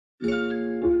Hey,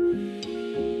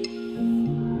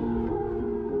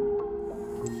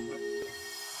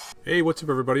 what's up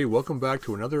everybody? Welcome back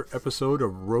to another episode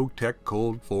of Roguetech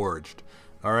Cold Forged.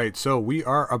 Alright, so we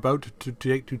are about to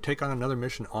take on another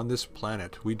mission on this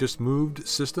planet. We just moved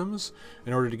systems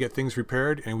in order to get things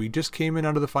repaired, and we just came in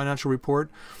under the financial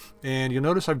report. And you'll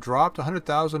notice I've dropped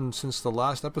 100,000 since the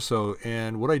last episode,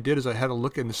 and what I did is I had a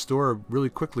look in the store really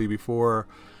quickly before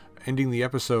ending the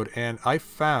episode, and I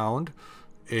found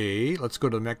let's go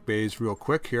to the mech bays real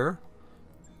quick here,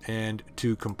 and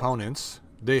to components.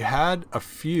 They had a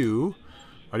few.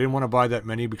 I didn't want to buy that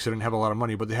many because I didn't have a lot of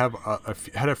money, but they have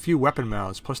had a few weapon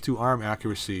mounts, plus 2 arm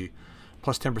accuracy,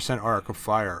 plus 10% arc of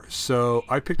fire. So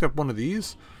I picked up one of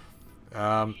these.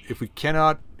 If we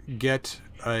cannot get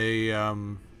a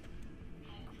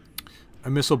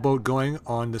missile boat going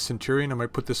on the Centurion, I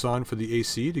might put this on for the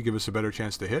AC to give us a better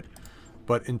chance to hit.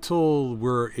 But until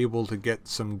we're able to get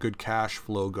some good cash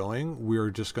flow going, we're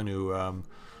just going to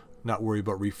not worry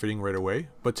about refitting right away.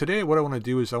 But today what I want to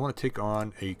do is I want to take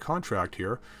on a contract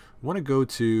here. I want to go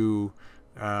to,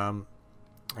 I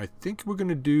think we're going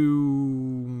to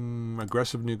do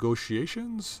aggressive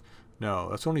negotiations. No,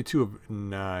 that's only 2 of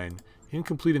 9.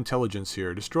 Incomplete intelligence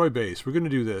here. Destroy base. We're going to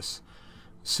do this.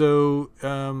 So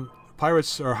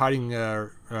pirates are hiding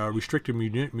restricted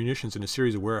munitions in a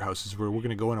series of warehouses where we're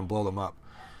going to go in and blow them up.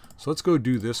 So let's go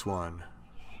do this one.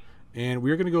 And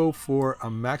we're going to go for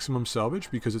a maximum salvage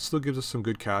because it still gives us some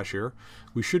good cash here.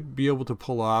 We should be able to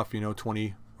pull off,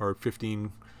 20 or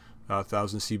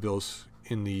 15,000 C-bills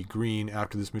in the green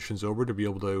after this mission's over to be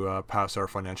able to pass our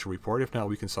financial report. If not,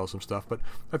 we can sell some stuff, but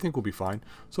I think we'll be fine.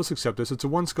 So let's accept this. It's a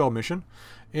 1 skull mission,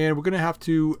 and we're going to have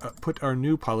to put our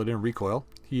new pilot in, Recoil.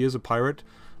 He is a pirate,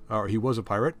 or he was a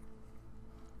pirate.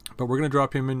 But we're going to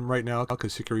drop him in right now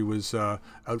because Hickory was out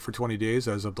for 20 days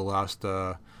as of the last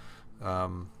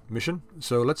mission.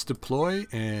 So let's deploy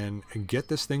and get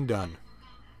this thing done.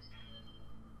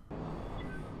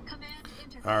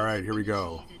 Alright, here we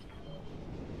go.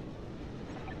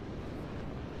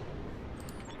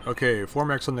 Okay, 4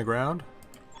 mechs on the ground.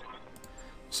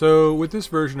 So with this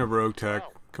version of Roguetech,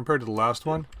 compared to the last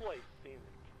one,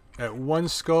 at 1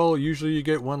 skull, usually you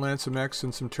get 1 lance of mechs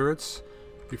and some turrets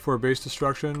before base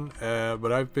destruction, but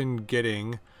I've been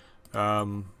getting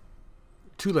 2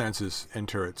 lances and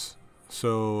turrets.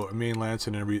 So a main lance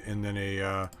and then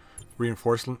a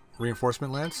reinforcement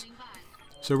lance.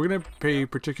 So we're going to pay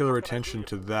particular attention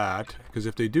to that, because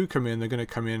if they do come in, they're going to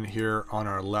come in here on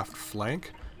our left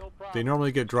flank. They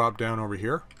normally get dropped down over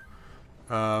here.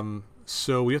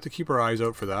 So we have to keep our eyes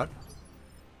out for that.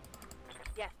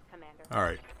 Yes, Commander.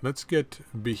 Alright, let's get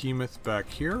Behemoth back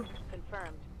here.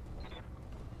 Confirmed.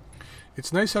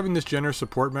 It's nice having this generous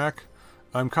support mech.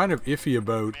 I'm kind of iffy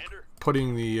about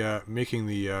putting the making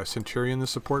the Centurion the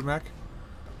support mech,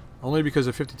 only because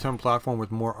a 50-ton platform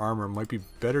with more armor might be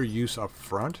better use up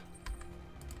front.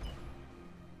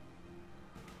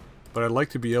 But I'd like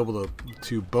to be able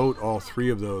to boat all 3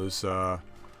 of those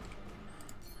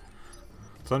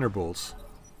Thunderbolts.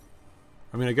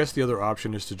 I mean, I guess the other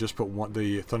option is to just put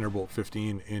the Thunderbolt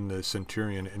 15 in the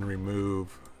Centurion and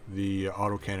remove the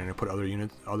autocannon and put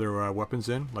other weapons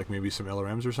in, like maybe some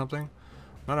LRMs or something.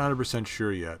 Not 100%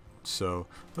 sure yet. So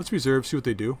let's reserve, see what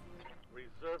they do.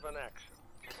 Reserve an action.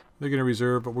 They're going to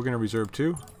reserve, but we're going to reserve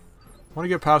too. Want to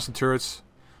get past the turrets.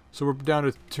 So we're down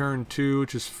to turn 2,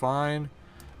 which is fine.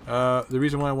 The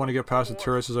reason why I want to get past the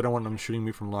turrets is I don't want them shooting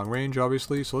me from long range,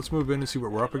 obviously. So let's move in and see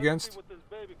what we're up against.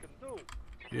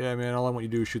 Yeah, man, all I want you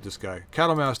to do is shoot this guy.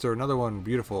 Cattlemaster, another one,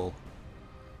 beautiful.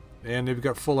 And they've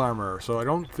got full armor. So I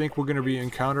don't think we're going to be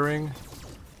encountering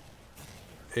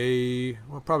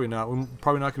well, probably not. We're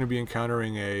probably not going to be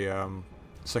encountering a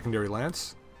secondary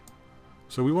lance.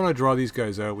 So we want to draw these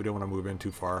guys out. We don't want to move in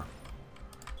too far.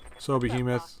 So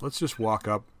Behemoth, let's just walk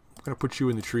up. I'm going to put you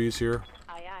in the trees here.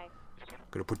 Aye, aye.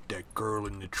 Going to put that girl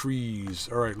in the trees.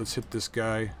 Alright, let's hit this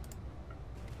guy.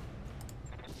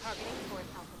 Targeting towards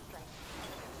Alpha Strike.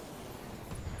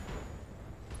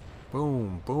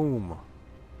 Boom, boom.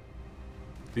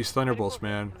 These Thunderbolts,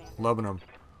 man. Loving them.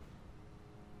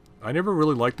 I never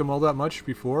really liked them all that much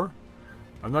before.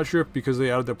 I'm not sure if because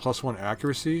they added the +1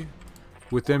 accuracy.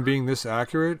 With them being this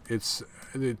accurate, it's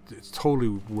totally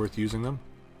worth using them.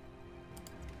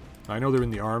 I know they're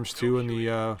in the arms too, in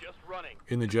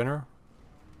the Jenner,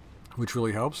 which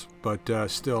really helps. But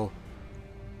still.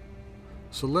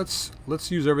 So let's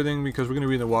use everything because we're going to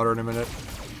be in the water in a minute.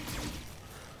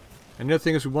 And the other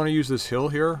thing is we want to use this hill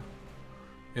here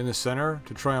in the center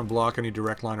to try and block any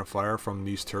direct line of fire from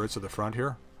these turrets at the front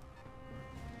here.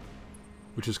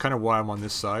 Which is kind of why I'm on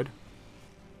this side.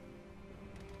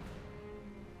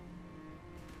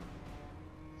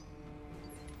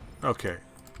 Okay.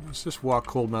 Let's just walk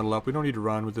cold metal up. We don't need to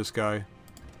run with this guy.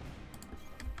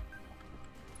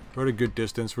 We're at a good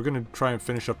distance. We're going to try and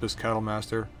finish up this cattle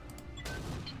master.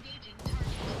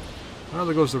 Well,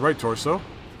 there goes the right torso.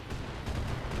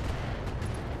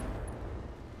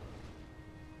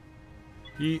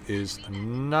 He is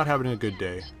not having a good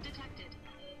day.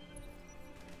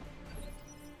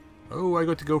 Oh, I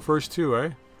got to go first too,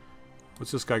 eh?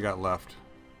 What's this guy got left?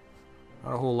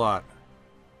 Not a whole lot.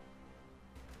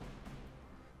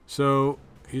 So,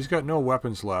 he's got no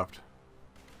weapons left.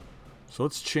 So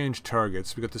let's change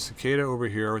targets. We got the cicada over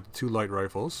here with the 2 light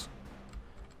rifles.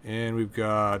 And we've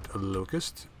got a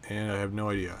locust. And I have no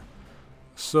idea.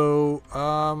 So,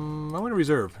 I'm going to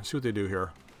reserve. See what they do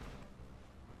here.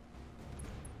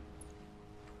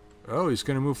 Oh, he's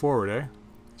going to move forward, eh?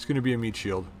 It's going to be a meat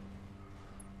shield.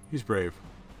 He's brave.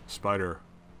 Spider.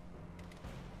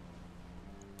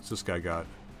 What's this guy got?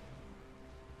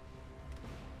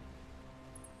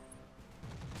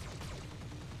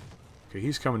 Okay,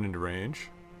 he's coming into range.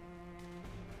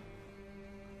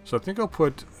 So I think I'll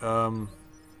put,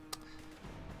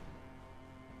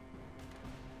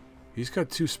 he's got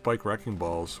 2 spike wrecking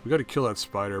balls. We got to kill that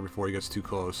spider before he gets too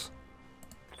close.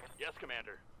 Yes,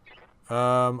 Commander.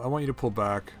 I want you to pull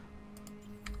back.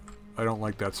 I don't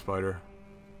like that spider.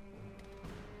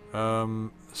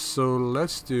 So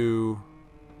let's do...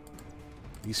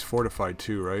 He's fortified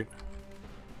too, right?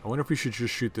 I wonder if we should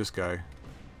just shoot this guy.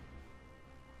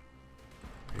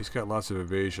 He's got lots of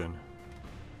evasion.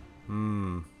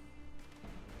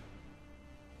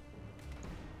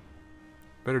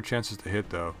 Better chances to hit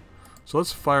though. So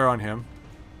let's fire on him.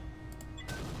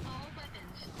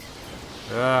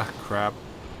 Ah, crap.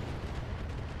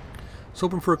 Was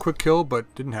hoping for a quick kill,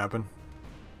 but didn't happen.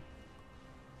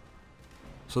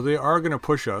 So they are going to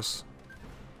push us.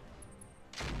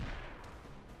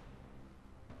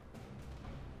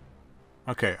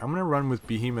 Okay, I'm going to run with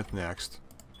Behemoth next.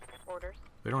 Orders.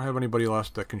 They don't have anybody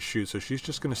left that can shoot, so she's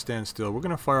just going to stand still. We're going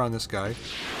to fire on this guy.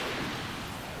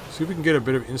 See if we can get a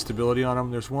bit of instability on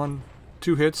him. There's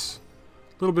 2 hits.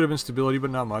 A little bit of instability,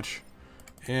 but not much.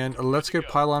 And let's get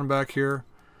Pylon back here.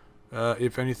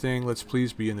 If anything, let's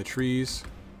please be in the trees.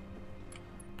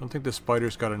 Don't think the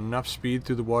spider's got enough speed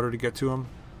through the water to get to him.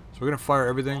 So we're going to fire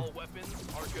everything. All weapons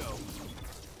are go.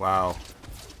 Wow.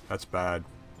 That's bad.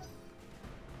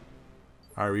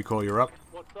 Alright, Recoil, you're up.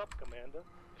 What's up, Commander?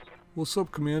 What's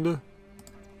up, Commander?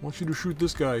 I want you to shoot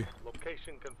this guy.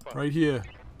 Location confirmed. Right here.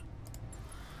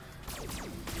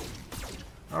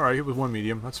 Alright, hit with 1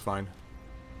 medium. That's fine.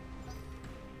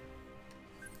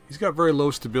 He's got very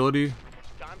low stability.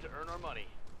 Time to earn our money.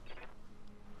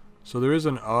 So there is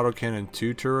an autocannon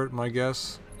 2 turret, my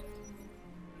guess.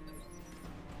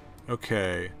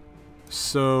 Okay.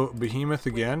 So, Behemoth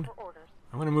again.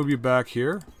 I'm going to move you back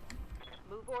here.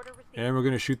 Move order received. And we're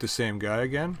going to shoot the same guy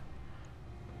again.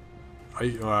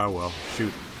 Well,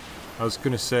 shoot. I was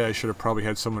going to say I should have probably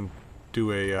had someone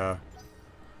do a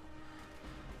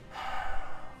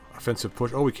offensive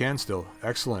push. Oh, we can still.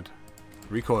 Excellent.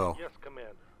 Recoil. Yes,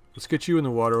 Commander. Let's get you in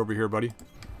the water over here, buddy.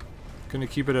 Gonna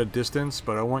keep it at a distance,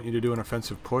 but I want you to do an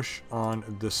offensive push on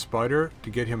the spider to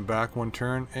get him back 1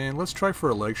 turn. And let's try for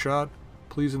a leg shot,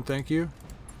 please and thank you.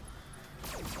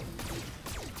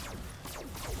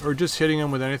 Or just hitting him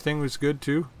with anything was good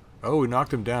too. Oh, we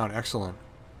knocked him down. Excellent.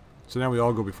 So now we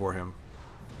all go before him.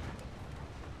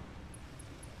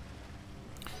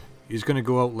 He's gonna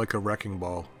go out like a wrecking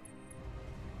ball.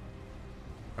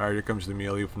 Alright, here comes the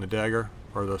melee from the dagger.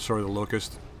 Or the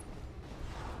locust.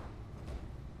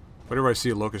 Whenever I see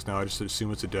a locust now, I just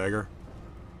assume it's a dagger.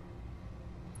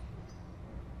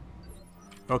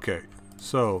 Okay,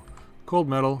 so cold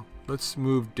metal. Let's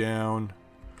move down.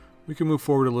 We can move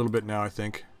forward a little bit now, I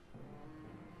think.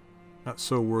 Not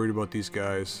so worried about these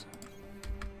guys.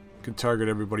 Can target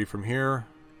everybody from here.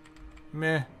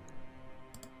 Meh.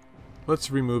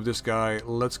 Let's remove this guy.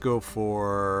 Let's go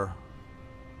for...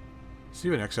 Does he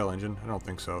have an XL engine? I don't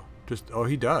think so. Just... Oh,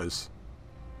 he does.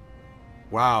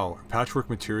 Wow. Patchwork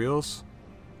materials.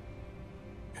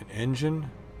 An engine.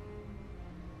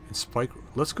 And spike...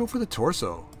 Let's go for the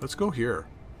torso. Let's go here.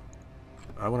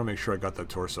 I want to make sure I got that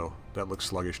torso. That looks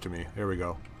sluggish to me. There we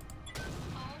go.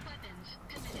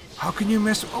 How can you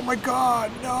miss? Oh my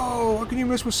god, no! How can you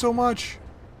miss with so much?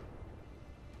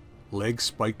 Leg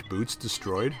spiked boots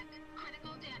destroyed?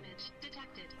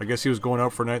 I guess he was going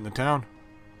out for a night in the town.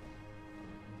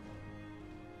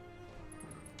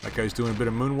 That guy's doing a bit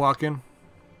of moonwalking.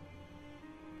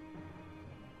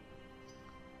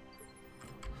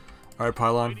 Alright,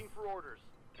 Pylon. Waiting for orders.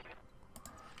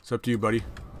 It's up to you, buddy.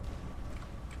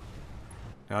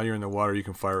 Now you're in the water, you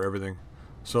can fire everything.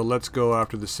 So let's go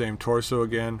after the same torso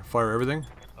again. Fire everything.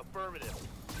 Affirmative.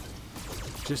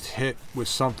 Just hit with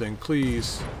something,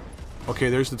 please. Okay,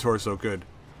 there's the torso. Good.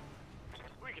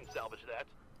 We can salvage that.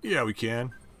 Yeah, we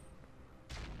can.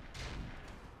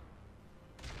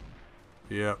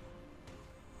 Yep.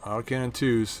 Autocannon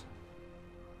 2s.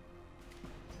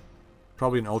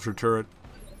 Probably an ultra turret.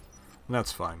 And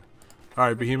that's fine.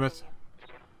 Alright, Behemoth.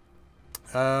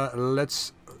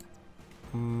 Let's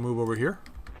move over here.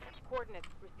 Coordinates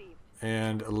received.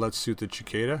 And let's shoot the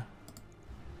cicada.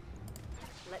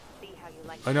 Let's see how you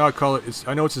like I know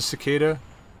I know it's a cicada.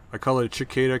 I call it a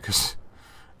cicada because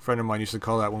a friend of mine used to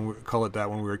call it that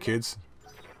when we were kids.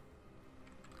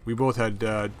 We both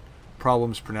had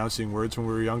problems pronouncing words when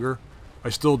we were younger. I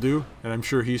still do, and I'm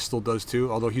sure he still does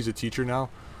too, although he's a teacher now.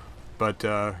 But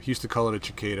he used to call it a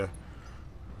cicada.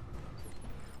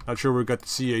 Not sure where we got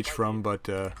the CH from, but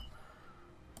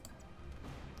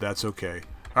that's okay.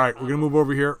 Alright, we're going to move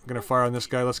over here. I'm going to fire on this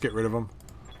guy. Let's get rid of him.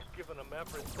 Giving them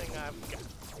everything I've got.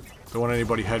 Don't want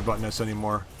anybody headbutting us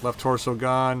anymore. Left torso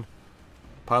gone.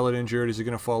 Pilot injured. Is he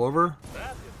going to fall over?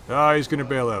 Ah, he's going to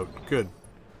bail out. Good.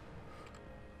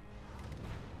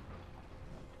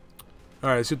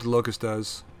 Alright, let's see what the Locust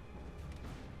does.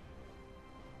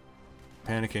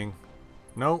 Panicking.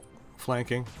 No.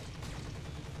 Flanking.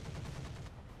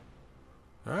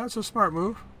 That's a smart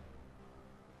move.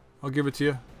 I'll give it to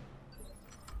you.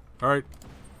 Alright.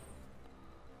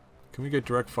 Can we get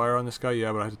direct fire on this guy?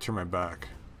 Yeah, but I have to turn my back.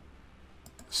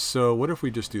 So, what if we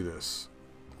just do this?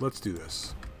 Let's do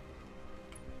this.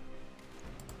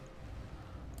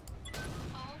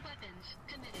 All weapons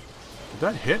committed. Did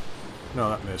that hit? No,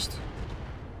 that missed.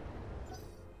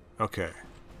 Okay.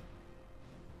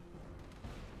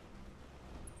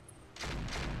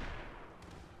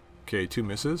 Okay, 2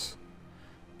 misses.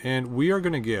 And we are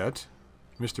going to get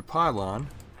Mr. Pylon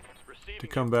to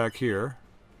come back here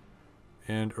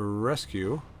and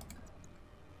rescue,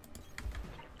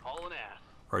 Hauling ass.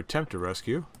 or attempt to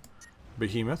rescue,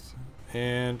 Behemoth.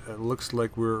 And it looks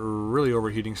like we're really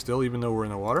overheating still, even though we're in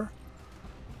the water.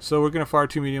 So we're going to fire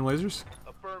 2 medium lasers.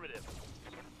 Affirmative.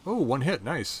 Oh, 1 hit.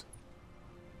 Nice.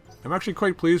 I'm actually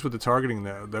quite pleased with the targeting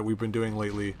that we've been doing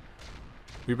lately.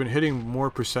 We've been hitting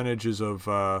more percentages of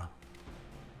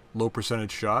low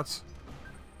percentage shots.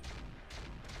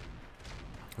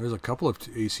 There's a couple of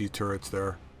AC turrets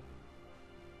there.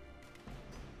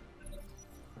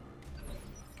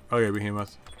 Okay,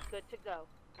 Behemoth. Good to go.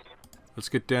 Let's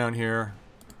get down here.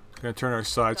 We're going to turn our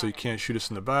side so you can't shoot us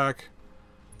in the back.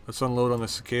 Let's unload on the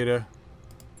cicada.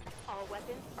 All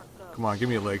weapons are go. Come on, give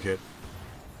me a leg hit.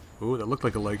 Ooh, that looked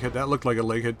like a leg hit. That looked like a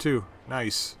leg hit too.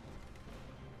 Nice.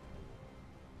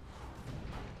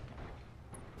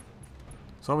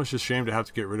 It's almost just a shame to have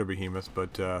to get rid of Behemoth,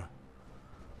 but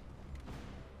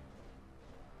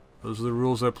those are the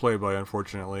rules I play by,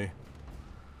 unfortunately.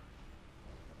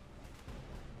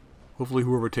 Hopefully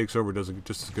whoever takes over does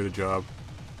just as good a job.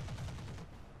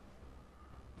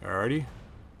 Alrighty.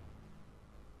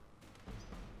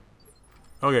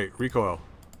 Okay, recoil.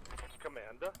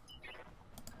 Commander.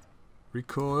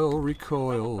 Recoil,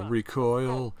 recoil,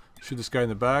 recoil. Shoot this guy in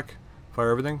the back.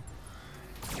 Fire everything.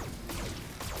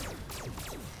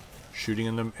 Shooting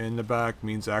in the back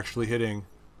means actually hitting.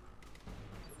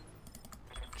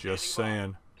 Just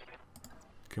saying.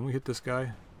 Can we hit this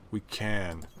guy? We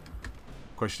can.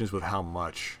 Question is with how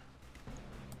much.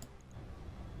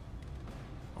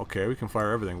 Okay, we can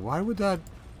fire everything. Why would that...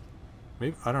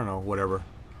 Maybe, I don't know, whatever.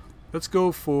 Let's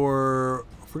go for...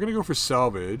 If we're gonna go for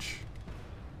salvage...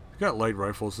 We've got light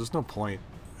rifles, there's no point.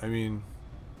 I mean...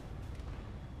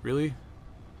 Really?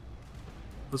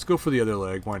 Let's go for the other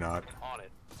leg, why not? On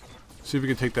it. See if we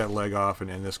can take that leg off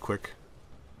and end this quick.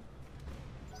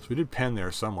 So we did pen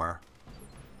there somewhere.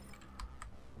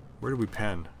 Where did we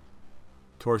pen?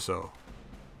 Torso.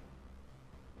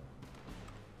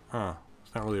 Huh.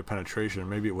 It's not really a penetration.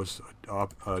 Maybe it was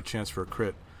a chance for a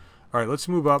crit. Alright, let's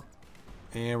move up.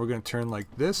 And we're going to turn like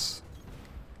this.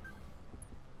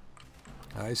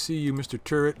 I see you, Mr.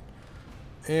 Turret.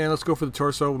 And let's go for the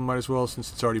torso. We might as well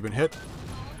since it's already been hit.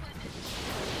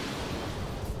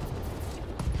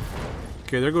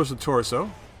 Okay, there goes the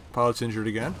torso. Pilot's injured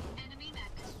again.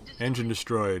 Engine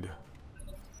destroyed.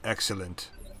 Excellent.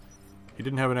 He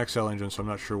didn't have an XL engine, so I'm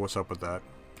not sure what's up with that.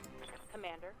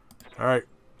 Commander, Alright,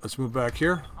 let's move back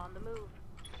here. on the move.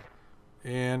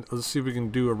 And let's see if we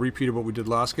can do a repeat of what we did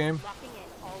last game. Locking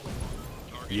in all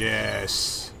weapons.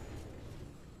 Yes!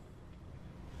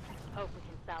 Hope we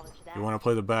can salvage that. You want to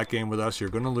play the back game with us, you're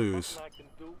going to lose. Nothing I can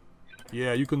do.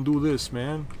 Yeah, you can do this,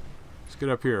 man. Let's get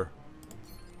up here.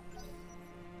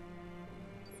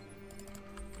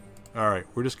 Alright,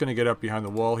 we're just going to get up behind the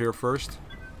wall here first.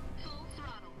 Full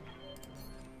throttle.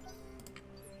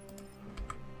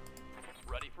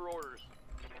 Ready for orders.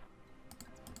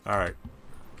 Alright,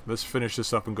 let's finish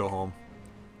this up and go home.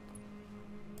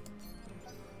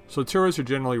 So turrets are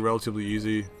generally relatively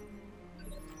easy.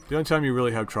 The only time you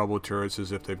really have trouble with turrets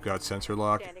is if they've got sensor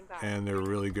lock, and they're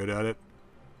really good at it.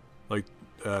 Like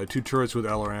 2 turrets with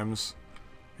LRMs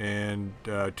and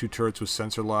 2 turrets with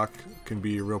sensor lock can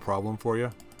be a real problem for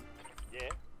you. Yeah.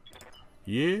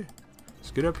 Yeah?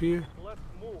 Let's get up here. Let's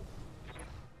move.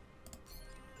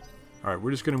 Alright,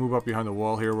 we're just going to move up behind the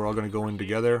wall here. We're all going to go in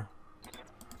together.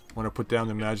 Want to put down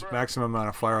the maximum amount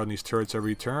of fire on these turrets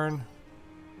every turn.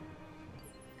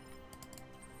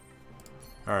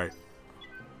 Alright.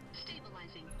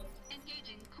 Stabilizing.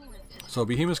 Engaging coolant system. So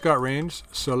Behemoth's got range,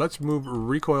 so let's move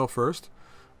recoil first.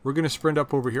 We're going to sprint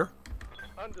up over here.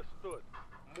 Understood.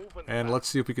 Moving And back. let's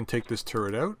see if we can take this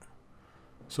turret out.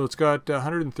 So it's got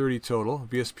 130 total.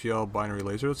 VSPL binary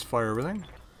laser. Let's fire everything.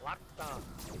 Locked down.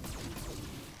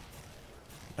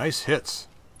 Nice hits.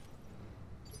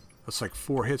 That's like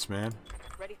 4 hits, man.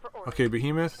 Ready for orders. Okay,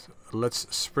 Behemoth,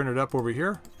 let's sprint it up over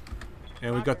here.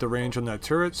 And we've got the range on that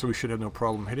turret, so we should have no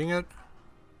problem hitting it.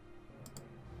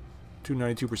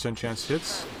 292% chance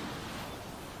hits.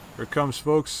 Here it comes,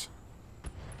 folks.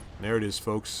 There it is,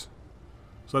 folks.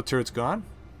 So that turret's gone.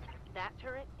 That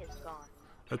turret is gone.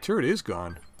 That turret is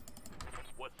gone.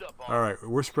 What's up, boss? Alright,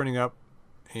 we're sprinting up.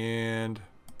 And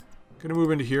gonna move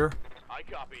into here. I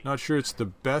copy. Not sure it's the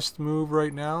best move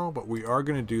right now, but we are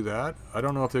gonna do that. I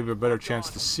don't know if they have a better chance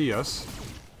to see us.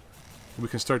 We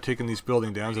can start taking these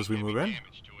building downs as we move in.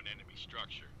 Damage to an enemy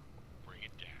structure. Bring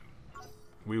it down.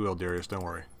 We will, Darius, don't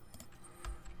worry.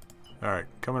 Alright,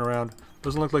 coming around.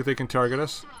 Doesn't look like they can target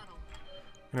us. Throttle.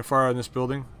 Gonna fire on this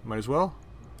building. Might as well.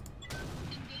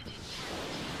 Engaging.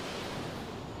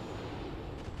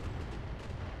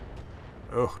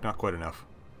 Oh, not quite enough.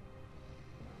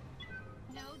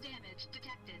 No damage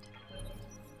detected.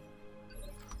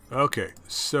 Okay,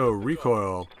 so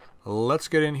recoil. Let's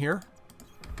get in here.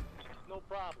 No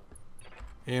problem.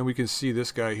 And we can see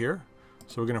this guy here.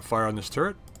 So we're gonna fire on this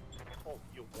turret. Oh,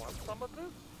 you want some of this?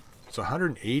 It's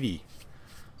 180.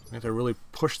 I have to really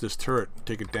push this turret,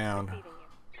 take it down. Receiving you.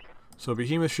 So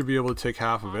Behemoth should be able to take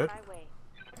half of On it. my way.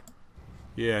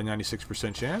 Yeah,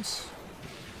 96% chance.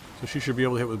 So she should be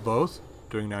able to hit with both,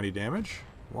 doing 90 damage.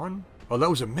 1. Oh, that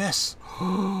was a miss.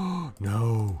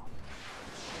 No.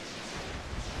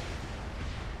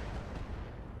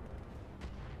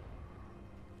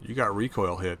 You got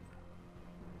recoil hit.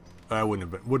 That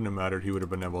wouldn't have mattered. He would have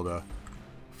been able to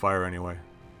fire anyway.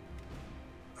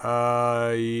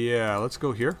 Yeah, let's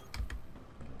go here.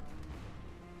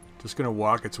 Just gonna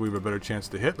walk it so we have a better chance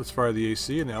to hit. Let's fire the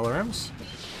AC and the LRMs.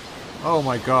 Oh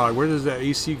my god, where does that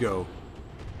AC go?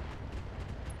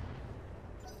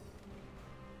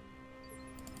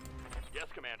 Yes,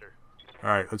 Commander.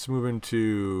 Alright, let's move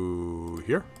into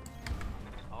here.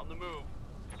 On the move.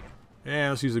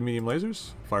 And let's use the medium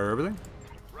lasers. Fire everything.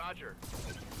 Roger.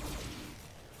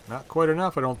 Not quite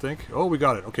enough, I don't think. Oh, we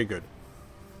got it. Okay, good.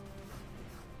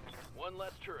 One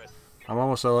less turret. I'm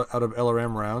almost out of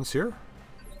LRM rounds here.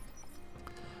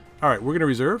 Alright, we're going to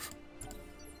reserve.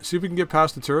 See if we can get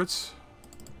past the turrets.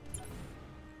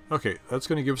 Okay, that's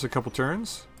going to give us a couple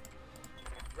turns.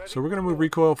 So we're going to move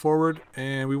recoil forward,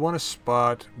 and we want to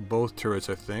spot both turrets,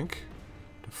 I think,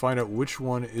 to find out which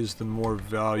one is the more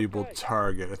valuable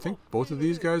target. I think both of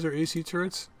these guys are AC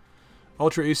turrets.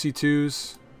 Ultra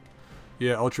AC2s.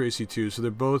 Yeah, Ultra AC2s. So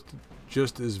they're both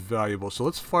just as valuable. So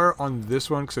let's fire on this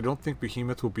one, because I don't think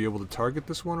Behemoth will be able to target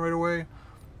this one right away.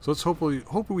 So let's hopefully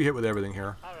we hit with everything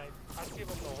here. All right. I'll give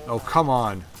him the whole. Oh, come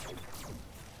on.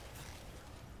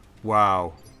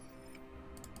 Wow.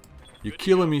 You're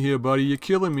killing me here, buddy. You're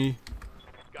killing me.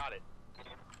 Got it.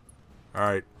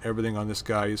 Alright, everything on this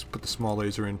guy is put the small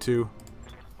laser in too.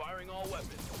 Firing all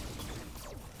weapons.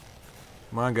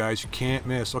 Come on, guys. You can't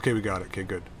miss. Okay, we got it. Okay,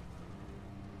 good.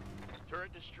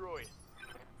 Turret destroyed.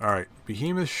 Alright,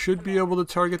 Behemoth should be able to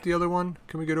target the other one.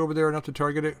 Can we get over there enough to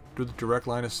target it? Do the direct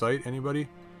line of sight? Anybody?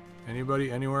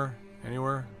 Anybody? Anywhere?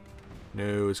 Anywhere?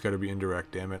 No, it's got to be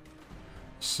indirect, damn it.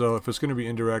 So if it's going to be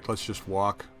indirect, let's just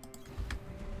walk.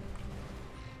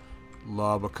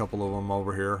 Lob a couple of them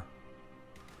over here.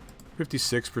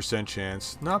 56%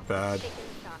 chance. Not bad. Taking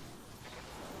the shot.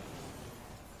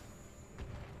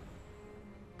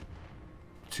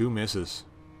 2 misses.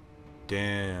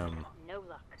 Damn. No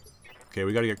luck. Okay,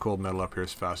 we got to get cold metal up here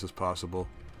as fast as possible.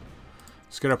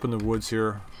 Let's get up in the woods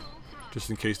here, Full throttle. just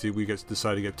in case we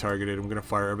decide to get targeted. I'm going to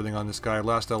fire everything on this guy.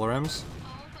 Last LRMs. All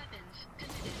weapons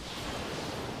committed.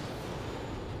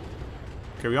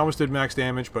 Okay, we almost did max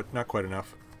damage, but not quite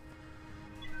enough.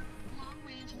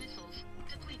 Long-range missiles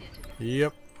depleted.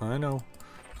 Yep, I know.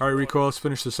 Alright, Recoil, let's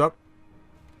finish this up.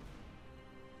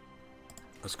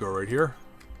 Let's go right here.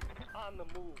 On the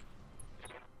move.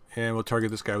 And we'll target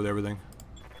this guy with everything.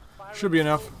 Firing Should be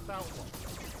enough.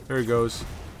 southwest. There he goes.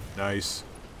 Nice.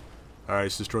 Alright,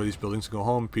 let's destroy these buildings and go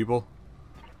home, people.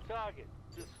 Target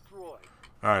destroyed.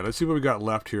 Alright, let's see what we got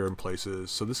left here in places.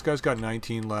 So this guy's got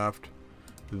 19 left.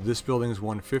 This building is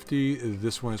 150.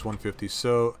 This one is 150.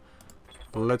 So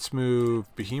let's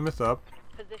move Behemoth up.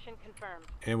 Position confirmed.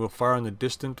 And we'll fire on the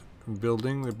distant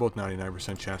building. They're both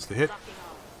 99% chance to hit. Locking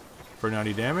on. For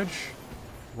 90 damage.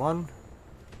 1,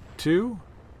 2.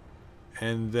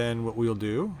 And then what we'll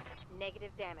do...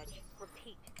 Negative damage.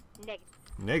 Repeat.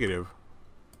 Negative.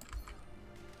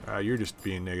 Negative. You're just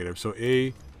being negative. So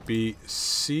A, B,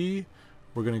 C.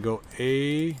 We're going to go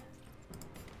A,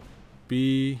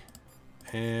 B,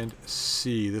 and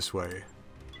C this way.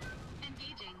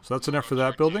 Engaging. So that's enough for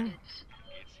that building.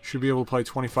 Should be able to apply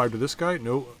 25 to this guy.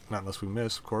 No, not unless we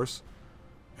miss, of course.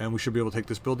 And we should be able to take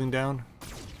this building down.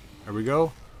 There we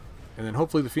go. And then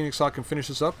hopefully the Phoenix Hawk can finish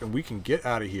this up and we can get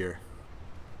out of here.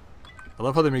 I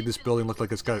love how they make this building look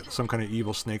like it's got some kind of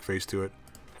evil snake face to it.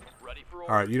 Ready for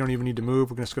Alright, you don't even need to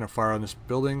move. We're just going to fire on this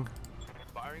building.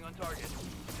 Firing on target.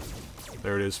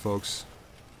 There it is, folks.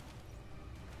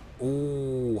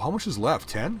 Oh, how much is left?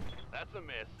 10? That's a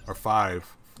miss. Or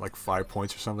 5? Like 5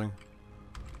 points or something?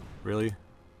 Really?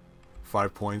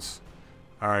 5 points?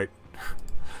 Alright.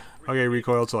 Okay,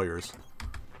 Recoil, it's all yours.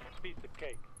 Piece of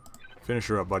cake. Finish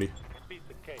her up, buddy. Piece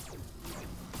of cake.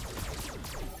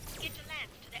 Get to land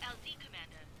to the LZ,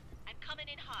 Commander. I'm coming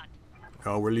in hot.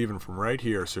 Oh, we're leaving from right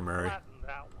here, Sir Mary. Flatten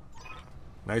that one.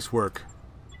 Nice work.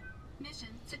 Mission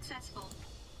successful.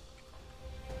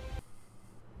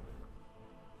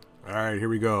 Alright, here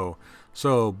we go.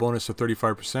 So, bonus of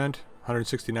 35%.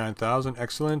 169,000.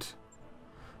 Excellent.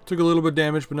 Took a little bit of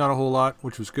damage, but not a whole lot,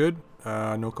 which was good.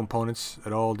 No components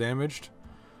at all damaged,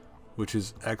 which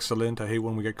is excellent. I hate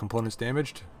when we get components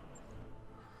damaged.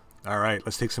 Alright,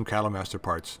 let's take some Cattle Master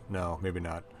parts. No, maybe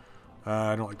not.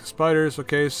 I don't like the spiders.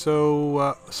 Okay,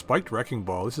 so spiked wrecking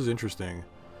ball. This is interesting.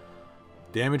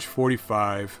 Damage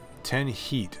 45, 10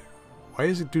 heat. Why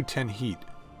does it do 10 heat?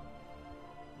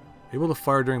 Able to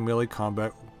fire during melee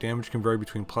combat. Damage can vary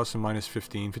between plus and minus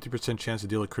 15. 50% chance to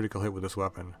deal a critical hit with this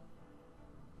weapon.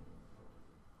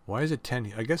 Why is it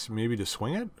 10? I guess maybe to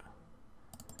swing it?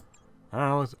 I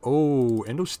don't know. Oh,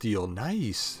 Endosteel.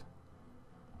 Nice.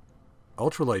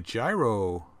 Ultralight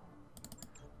gyro.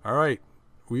 Alright.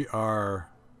 We are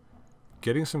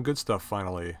getting some good stuff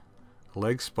finally.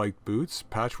 Leg spiked boots.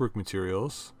 Patchwork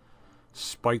materials.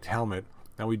 Spiked helmet.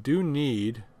 Now we do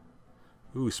need...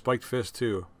 Ooh, spiked fist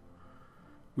too.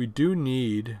 We do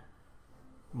need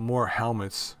more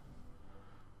helmets.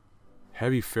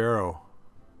 Heavy Pharaoh.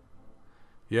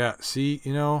 Yeah, see,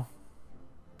 you know,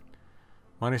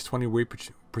 minus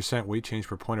 20% weight change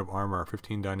per point of armor.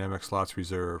 15 dynamic slots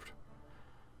reserved.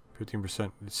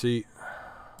 15%. See,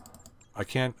 I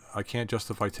can't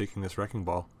justify taking this wrecking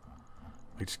ball.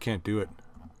 I just can't do it.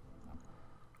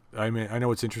 I mean, I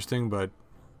know it's interesting, but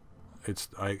it's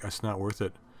not worth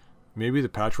it. Maybe the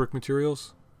patchwork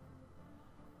materials.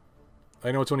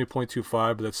 I know it's only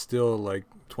 0.25, but that's still like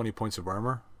 20 points of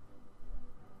armor.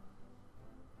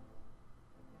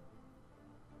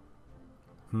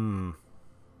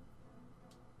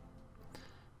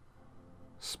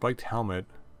 Spiked helmet.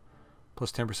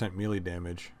 Plus 10% melee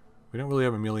damage. We don't really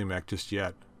have a melee mech just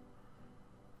yet.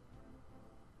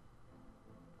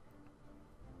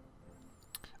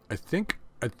 I think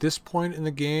at this point in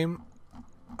the game,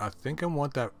 I think I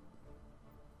want that.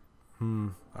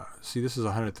 See, this is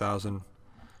 100,000.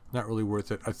 Not really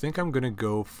worth it. I think I'm gonna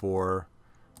go for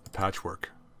the patchwork.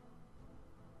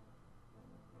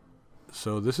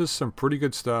 So this is some pretty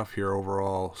good stuff here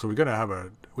overall. So we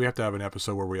have to have an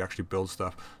episode where we actually build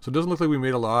stuff. So it doesn't look like we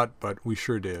made a lot, but we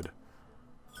sure did.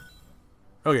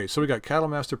 Okay, so we got Cattle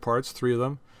Master parts, 3 of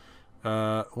them.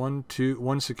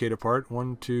 One cicada part.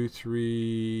 1, 2,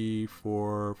 3,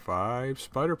 4, 5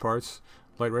 spider parts.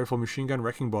 Light rifle, machine gun,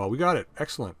 wrecking ball. We got it.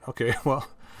 Excellent. Okay, well,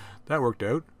 that worked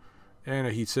out. And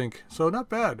a heat sink. So not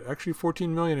bad. Actually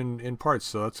 14 million in parts,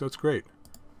 so that's great.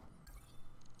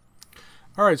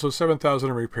 Alright, so 7,000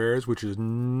 in repairs, which is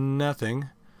nothing.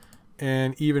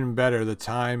 And even better, the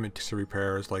time it takes to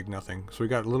repair is like nothing. So we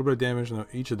got a little bit of damage in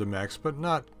each of the mechs, but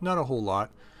not a whole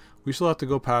lot. We still have to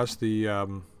go past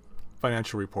the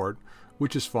financial report,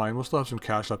 which is fine. We'll still have some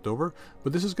cash left over.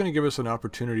 But this is going to give us an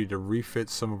opportunity to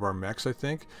refit some of our mechs, I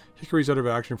think. Hickory's out of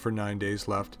action for 9 days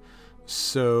left.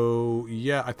 So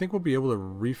yeah, I think we'll be able to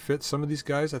refit some of these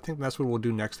guys. I think that's what we'll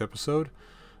do next episode.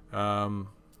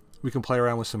 We can play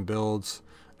around with some builds.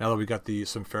 Now that we got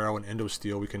some Ferro and Endo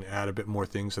Steel, we can add a bit more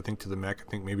things, I think, to the mech. I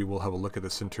think maybe we'll have a look at the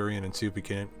Centurion and see if we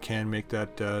can make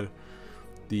that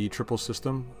the triple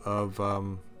system of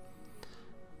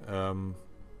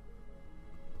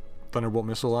Thunderbolt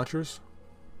missile launchers.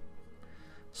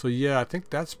 So yeah, I think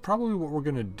that's probably what we're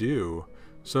gonna do.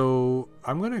 So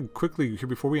I'm gonna quickly here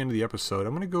before we end the episode,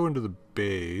 I'm gonna go into the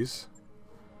bays,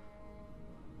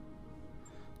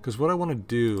 because what I want to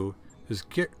do is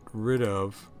get rid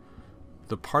of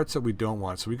the parts that we don't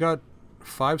want. So we got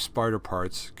 5 spider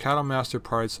parts, Cattle Master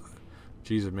parts.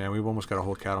 Jesus, man, we've almost got a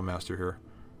whole Cattle Master here.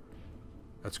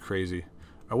 That's crazy.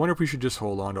 I wonder if we should just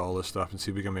hold on to all this stuff and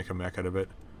see if we can make a mech out of it.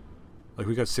 Like,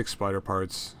 we got 6 spider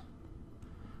parts.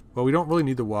 Well, we don't really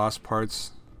need the Wasp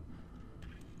parts.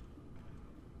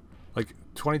 Like,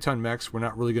 20-ton mechs, we're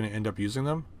not really going to end up using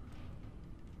them.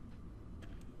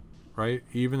 Right?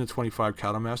 Even the 25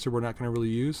 Cattle Master we're not going to really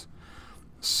use.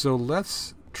 So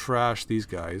let's trash these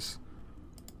guys.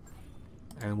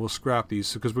 And we'll scrap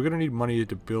these, because we're going to need money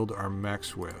to build our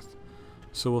mechs with.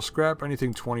 So we'll scrap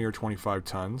anything 20 or 25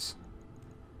 tons.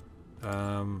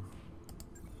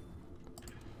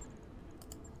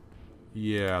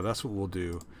 Yeah, that's what we'll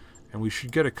do. And we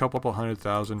should get a couple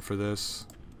 100,000 for this.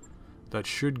 That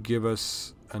should give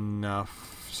us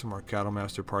enough. Some more Cattle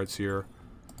Master parts here.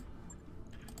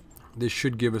 This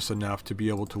should give us enough to be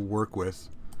able to work with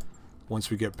once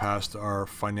we get past our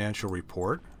financial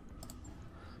report.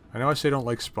 I know I say I don't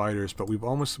like spiders, but we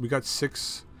got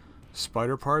 6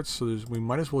 spider parts, so we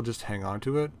might as well just hang on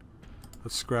to it.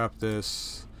 Let's scrap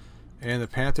this. And the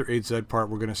Panther 8Z part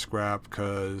we're going to scrap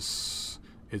because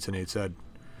it's an 8Z.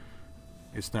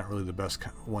 It's not really the best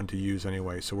one to use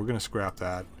anyway, so we're going to scrap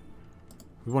that.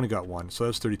 We've only got 1, so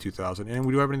that's 32,000. And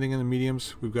we do have anything in the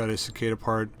mediums. We've got a Cicada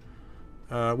part,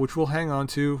 which we'll hang on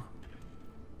to.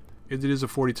 It is a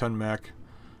 40-ton mech.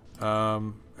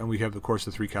 And we have, of course,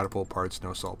 the 3 catapult parts, no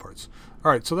assault parts.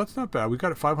 Alright, so that's not bad. We've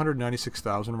got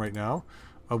 596,000 right now,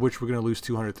 of which we're going to lose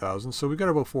 200,000. So we've got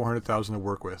about 400,000 to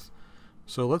work with.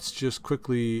 So let's just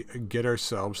quickly get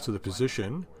ourselves to the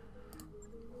position.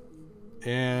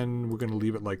 And we're going to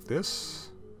leave it like this.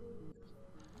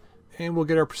 And we'll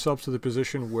get ourselves to the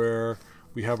position where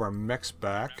we have our mechs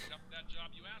back.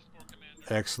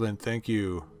 Excellent, thank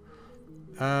you.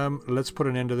 Let's put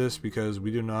an end to this because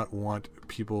we do not want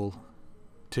people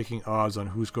taking odds on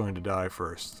who's going to die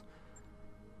first.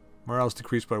 Morale's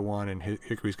decreased by 1 and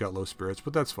Hickory's got low spirits,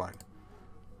 but that's fine.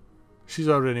 She's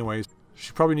out anyways.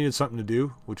 She probably needed something to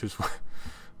do, which is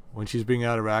when she's being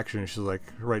out of action, she's like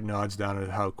writing odds down at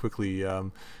how quickly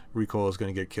Recoil is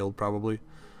going to get killed probably.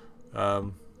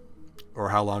 Or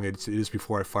how long it is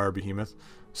before I fire Behemoth.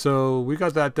 So we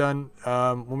got that done.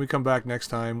 When we come back next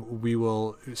time, we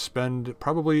will spend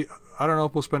probably, I don't know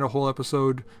if we'll spend a whole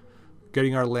episode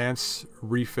getting our Lance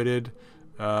refitted.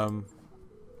 We'll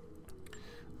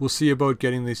see about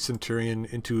getting the Centurion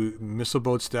into missile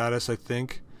boat status, I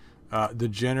think. The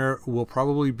Jenner will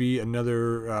probably be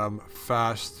another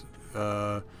fast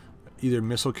either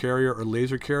missile carrier or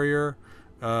laser carrier.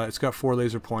 It's got 4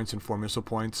 laser points and 4 missile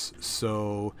points,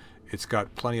 so it's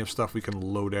got plenty of stuff we can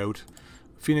load out.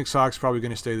 Phoenix Hawk's probably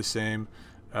going to stay the same.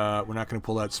 We're not going to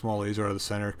pull that small laser out of the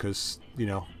center because, you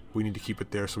know, we need to keep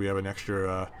it there so we have an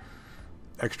extra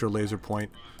laser point.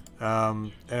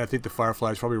 And I think the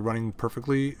Firefly is probably running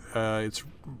perfectly. It's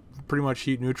pretty much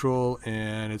heat neutral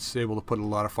and it's able to put a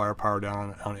lot of firepower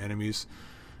down on enemies,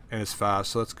 and it's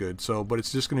fast, so that's good. So, but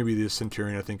it's just going to be the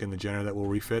Centurion, I think, and the Jenner that will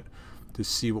refit to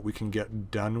see what we can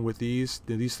get done with these.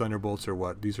 These Thunderbolts are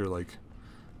what? These are like,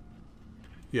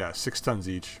 yeah, 6 tons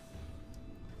each.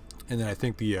 And then I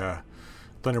think the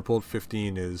Thunderbolt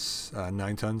 15 is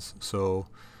 9 tons, so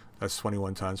that's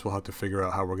 21 tons. We'll have to figure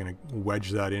out how we're going to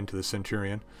wedge that into the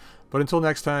Centurion. But until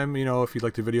next time, you know, if you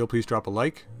like the video, please drop a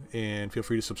like and feel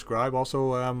free to subscribe.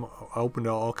 Also, I'm open to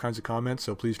all kinds of comments,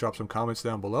 so please drop some comments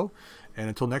down below. And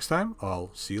until next time,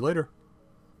 I'll see you later.